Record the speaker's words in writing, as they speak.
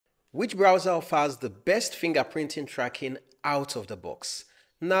Which browser offers the best fingerprinting tracking out of the box?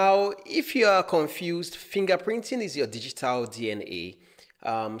 Now, if you are confused, fingerprinting is your digital DNA.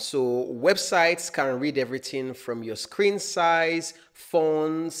 So websites can read everything from your screen size,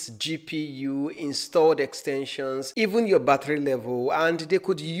 fonts, GPU, installed extensions, even your battery level, and they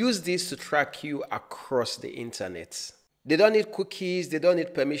could use this to track you across the internet. They don't need cookies, they don't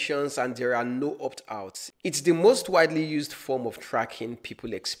need permissions, and there are no opt-outs. It's the most widely used form of tracking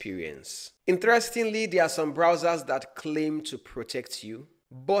people experience. Interestingly, there are some browsers that claim to protect you,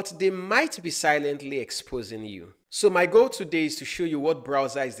 but they might be silently exposing you. So my goal today is to show you what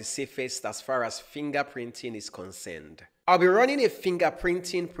browser is the safest as far as fingerprinting is concerned. I'll be running a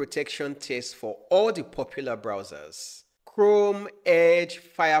fingerprinting protection test for all the popular browsers: Chrome, Edge,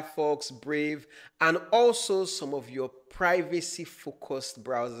 Firefox, Brave, and also some of your privacy-focused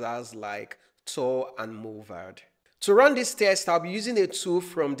browsers like Tor and Mullvad. To run this test, I'll be using a tool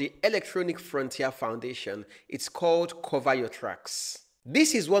from the Electronic Frontier Foundation. It's called Cover Your Tracks.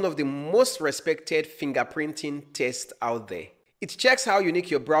 This is one of the most respected fingerprinting tests out there. It checks how unique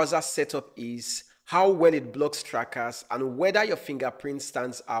your browser setup is, how well it blocks trackers, and whether your fingerprint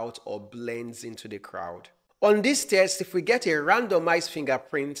stands out or blends into the crowd. On this test, if we get a randomized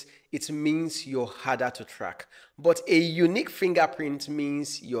fingerprint, it means you're harder to track. But a unique fingerprint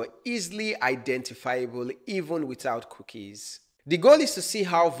means you're easily identifiable even without cookies. The goal is to see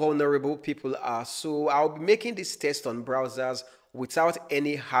how vulnerable people are, so I'll be making this test on browsers without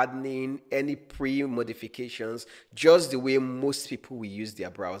any hardening, any pre-modifications, just the way most people will use their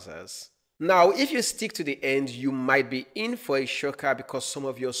browsers. Now, if you stick to the end, you might be in for a shocker because some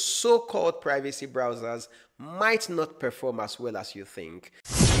of your so-called privacy browsers might not perform as well as you think.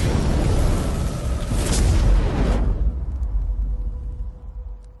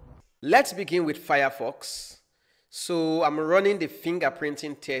 Let's begin with Firefox. So I'm running the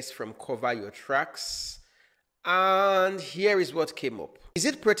fingerprinting test from Cover Your Tracks. And here is what came up. Is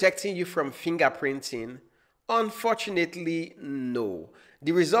it protecting you from fingerprinting? Unfortunately, no.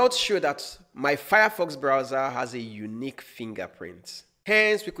 The results show that my Firefox browser has a unique fingerprint.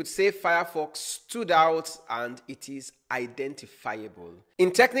 Hence, we could say Firefox stood out and it is identifiable. In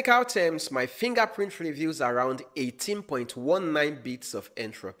technical terms, my fingerprint reveals around 18.19 bits of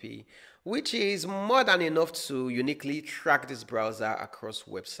entropy, which is more than enough to uniquely track this browser across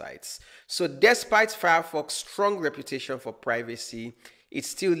websites. So despite Firefox's strong reputation for privacy, it's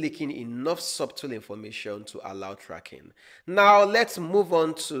still leaking enough subtle information to allow tracking. Now let's move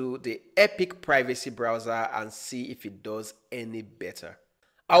on to the Epic Privacy Browser and see if it does any better.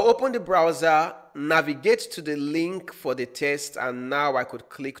 I'll open the browser, navigate to the link for the test, and now I could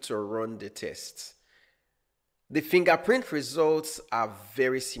click to run the test. The fingerprint results are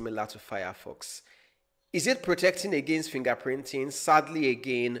very similar to Firefox. Is it protecting against fingerprinting? Sadly,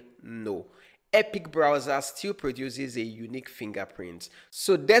 again, no. Epic Browser still produces a unique fingerprint.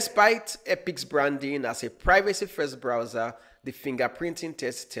 So despite Epic's branding as a privacy-first browser, the fingerprinting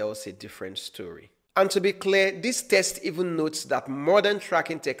test tells a different story. And to be clear, this test even notes that modern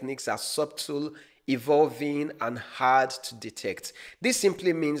tracking techniques are subtle, evolving, and hard to detect. This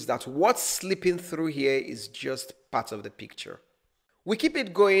simply means that what's slipping through here is just part of the picture. We keep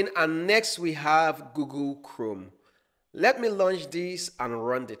it going, and next we have Google Chrome. Let me launch this and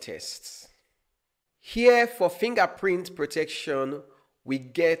run the tests. Here, for fingerprint protection, we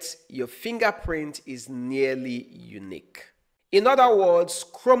get your fingerprint is nearly unique. In other words,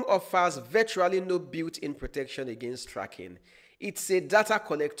 Chrome offers virtually no built-in protection against tracking. It's a data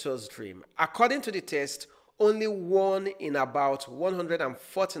collector's dream. According to the test, only one in about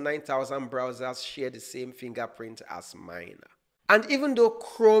 149,000 browsers share the same fingerprint as mine. And even though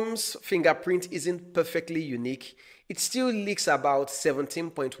Chrome's fingerprint isn't perfectly unique, it still leaks about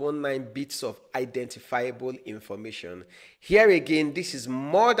 17.19 bits of identifiable information. Here again, this is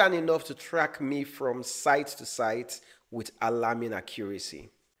more than enough to track me from site to site with alarming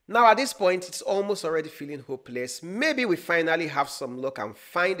accuracy. Now at this point, it's almost already feeling hopeless. Maybe we finally have some luck and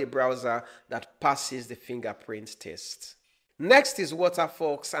find a browser that passes the fingerprint test. Next is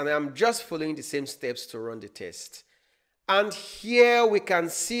Waterfox, and I'm just following the same steps to run the test. And here we can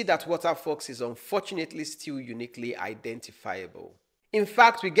see that Waterfox is unfortunately still uniquely identifiable. In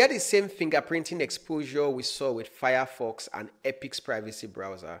fact, we get the same fingerprinting exposure we saw with Firefox and Epic's privacy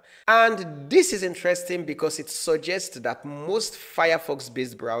browser. And this is interesting because it suggests that most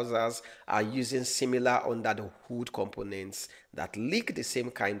Firefox-based browsers are using similar under-the-hood components that leak the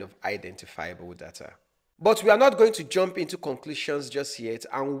same kind of identifiable data. But we are not going to jump into conclusions just yet,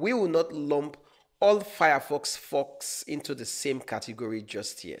 and we will not lump all Firefox folks into the same category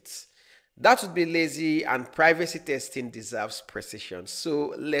just yet. That would be lazy, and privacy testing deserves precision.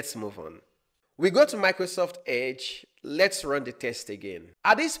 So let's move on. We go to Microsoft Edge. Let's run the test again.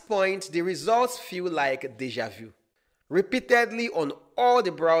 At this point, the results feel like deja vu. Repeatedly on all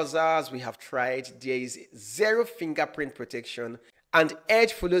the browsers we have tried, there is zero fingerprint protection, and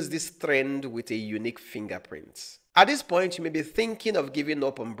Edge follows this trend with a unique fingerprint. At this point, you may be thinking of giving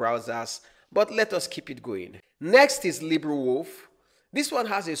up on browsers, but let us keep it going. Next is LibreWolf. This one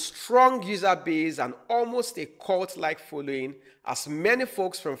has a strong user base and almost a cult-like following, as many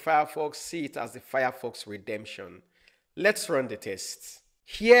folks from Firefox see it as the Firefox redemption. Let's run the test.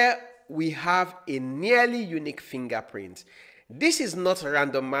 Here we have a nearly unique fingerprint. This is not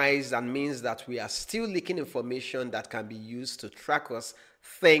randomized and means that we are still leaking information that can be used to track us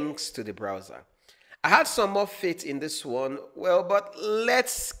thanks to the browser. I had some more faith in this one, but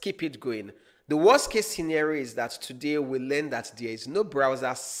let's keep it going. The worst case scenario is that today we learn that there is no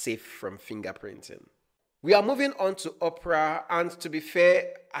browser safe from fingerprinting. We are moving on to Opera, and to be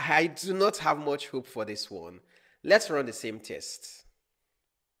fair, I do not have much hope for this one. Let's run the same test.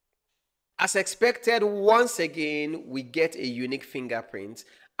 As expected, once again, we get a unique fingerprint,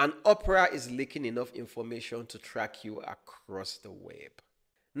 and Opera is leaking enough information to track you across the web.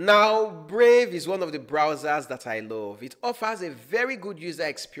 Now, Brave is one of the browsers that I love. It offers a very good user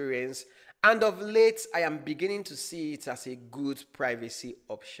experience, and of late, I am beginning to see it as a good privacy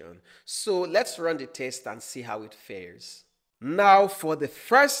option. So let's run the test and see how it fares. Now, for the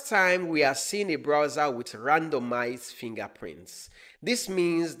first time, we are seeing a browser with randomized fingerprints. This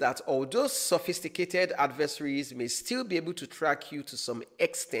means that although sophisticated adversaries may still be able to track you to some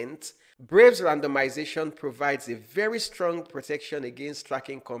extent, Brave's randomization provides a very strong protection against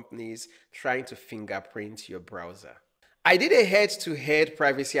tracking companies trying to fingerprint your browser. I did a head-to-head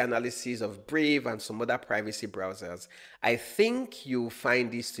privacy analysis of Brave and some other privacy browsers. I think you'll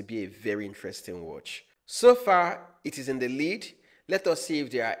find this to be a very interesting watch. So far, it is in the lead. Let us see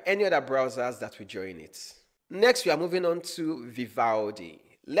if there are any other browsers that will join it. Next, we are moving on to Vivaldi.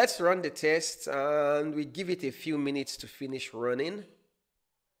 Let's run the test and we give it a few minutes to finish running.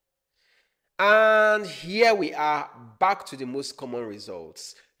 And here we are, back to the most common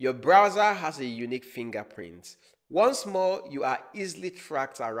results. Your browser has a unique fingerprint. Once more, you are easily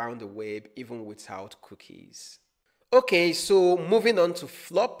tracked around the web even without cookies. Okay, so moving on to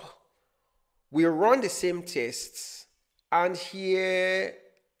Floorp. We run the same tests, and here,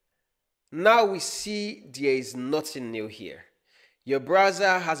 now we see there is nothing new here. Your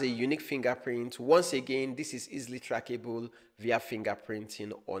browser has a unique fingerprint. Once again, this is easily trackable via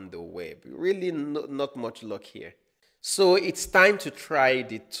fingerprinting on the web. Really not much luck here. So it's time to try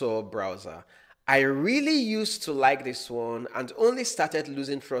the Tor browser. I really used to like this one and only started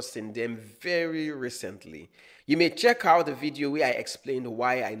losing trust in them very recently. You may check out the video where I explained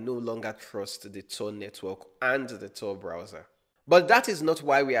why I no longer trust the Tor network and the Tor browser. But that is not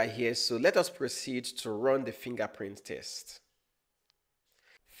why we are here, so let us proceed to run the fingerprint test.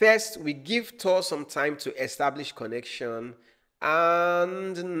 First, we give Tor some time to establish connection,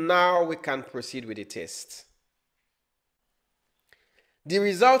 and now we can proceed with the test. The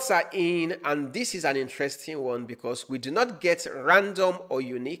results are in, and this is an interesting one because we do not get random or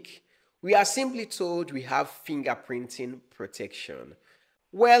unique. We are simply told we have fingerprinting protection.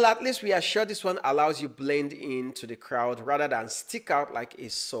 Well, at least we are sure this one allows you blend into the crowd rather than stick out like a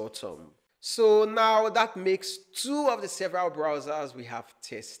sore thumb. So now that makes two of the several browsers we have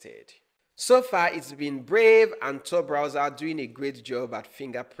tested. So far, it's been Brave and Tor Browser doing a great job at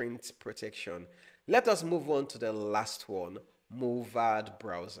fingerprint protection. Let us move on to the last one, Mullvad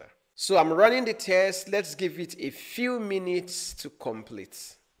Browser. So I'm running the test. Let's give it a few minutes to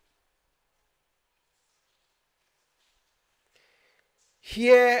complete.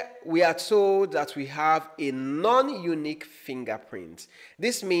 Here we are told that we have a non-unique fingerprint.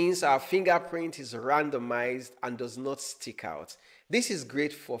 This means our fingerprint is randomized and does not stick out. This is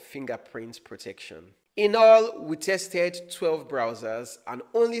great for fingerprint protection. In all, we tested 12 browsers and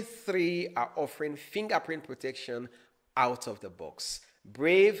only 3 are offering fingerprint protection out of the box: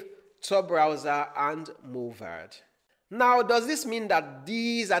 Brave, Tor Browser, and Mullvad. Now, does this mean that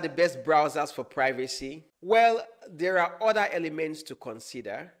these are the best browsers for privacy? Well, there are other elements to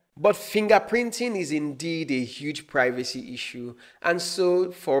consider, but fingerprinting is indeed a huge privacy issue, and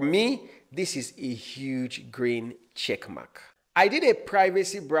so for me, this is a huge green checkmark. I did a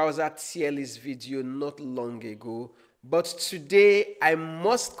privacy browser tier list video not long ago, but today I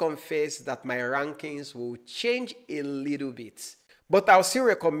must confess that my rankings will change a little bit. But I'll still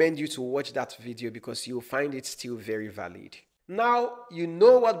recommend you to watch that video because you'll find it still very valid. Now, you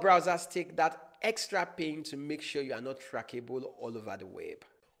know what browsers take that extra pain to make sure you are not trackable all over the web.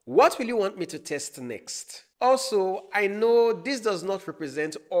 What will you want me to test next? Also, I know this does not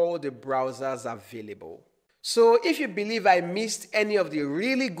represent all the browsers available. So if you believe I missed any of the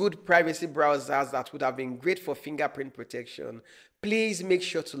really good privacy browsers that would have been great for fingerprint protection, please make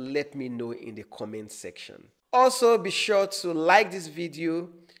sure to let me know in the comment section. Also, be sure to like this video,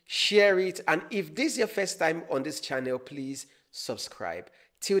 share it, and if this is your first time on this channel, please subscribe.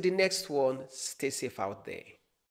 Till the next one, stay safe out there.